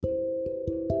कि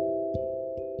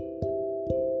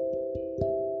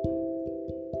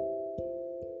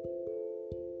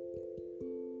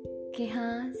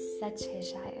हाँ सच है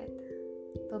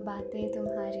शायद वो बातें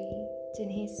तुम्हारी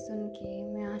जिन्हें सुन के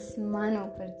मैं आसमानों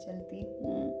पर चलती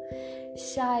हूँ।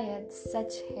 शायद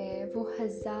सच है वो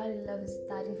 1000 लफ्ज़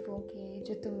तारीफ़ों के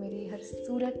जो तुम मेरी हर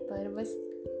सूरत पर बस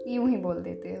यूं ही बोल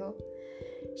देते हो।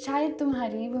 शायद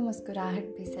तुम्हारी वो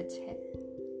मुस्कुराहट भी सच है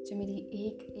जो मेरी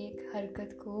एक एक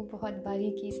हरकत को बहुत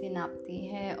बारीकी से नापती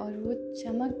है, और वो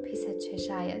चमक भी सच है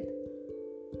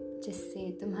शायद जिससे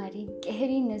तुम्हारी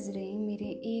गहरी नज़रें मेरे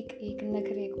एक एक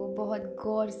नखरे को बहुत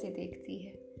गौर से देखती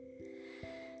है।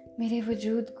 मेरे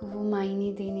वजूद को वो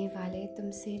मायने देने वाले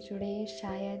तुमसे जुड़े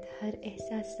शायद हर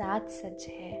एहसास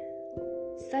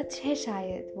सच है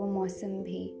शायद वो मौसम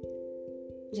भी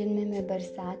जिनमें मैं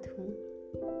बरसात हूँ,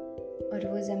 और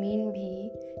वो ज़मीन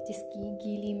भी जिसकी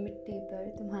गीली मिट्टी पर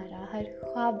तुम्हारा हर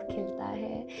ख्वाब खिलता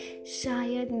है।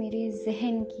 शायद मेरे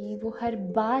जहन की वो हर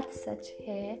बात सच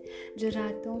है जो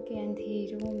रातों के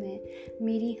अंधेरों में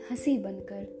मेरी हंसी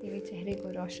बनकर तेरे चेहरे को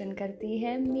रोशन करती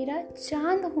है। मेरा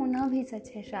चांद होना भी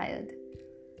सच है शायद,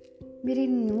 मेरे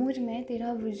नूर में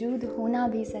तेरा वजूद होना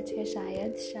भी सच है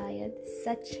शायद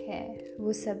सच है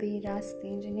वो सभी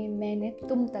रास्ते जिन्हें मैंने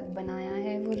तुम तक बनाया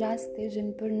है, वो रास्ते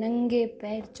जिन पर नंगे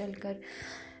पैर चलकर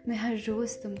मैं हर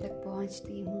रोज़ तुम तक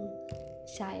पहुंचती हूँ।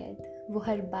 शायद वो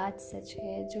हर बात सच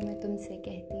है जो मैं तुमसे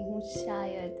कहती हूँ।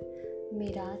 शायद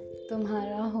मेरा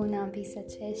तुम्हारा होना भी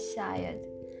सच है,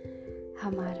 शायद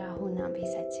हमारा होना भी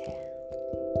सच है।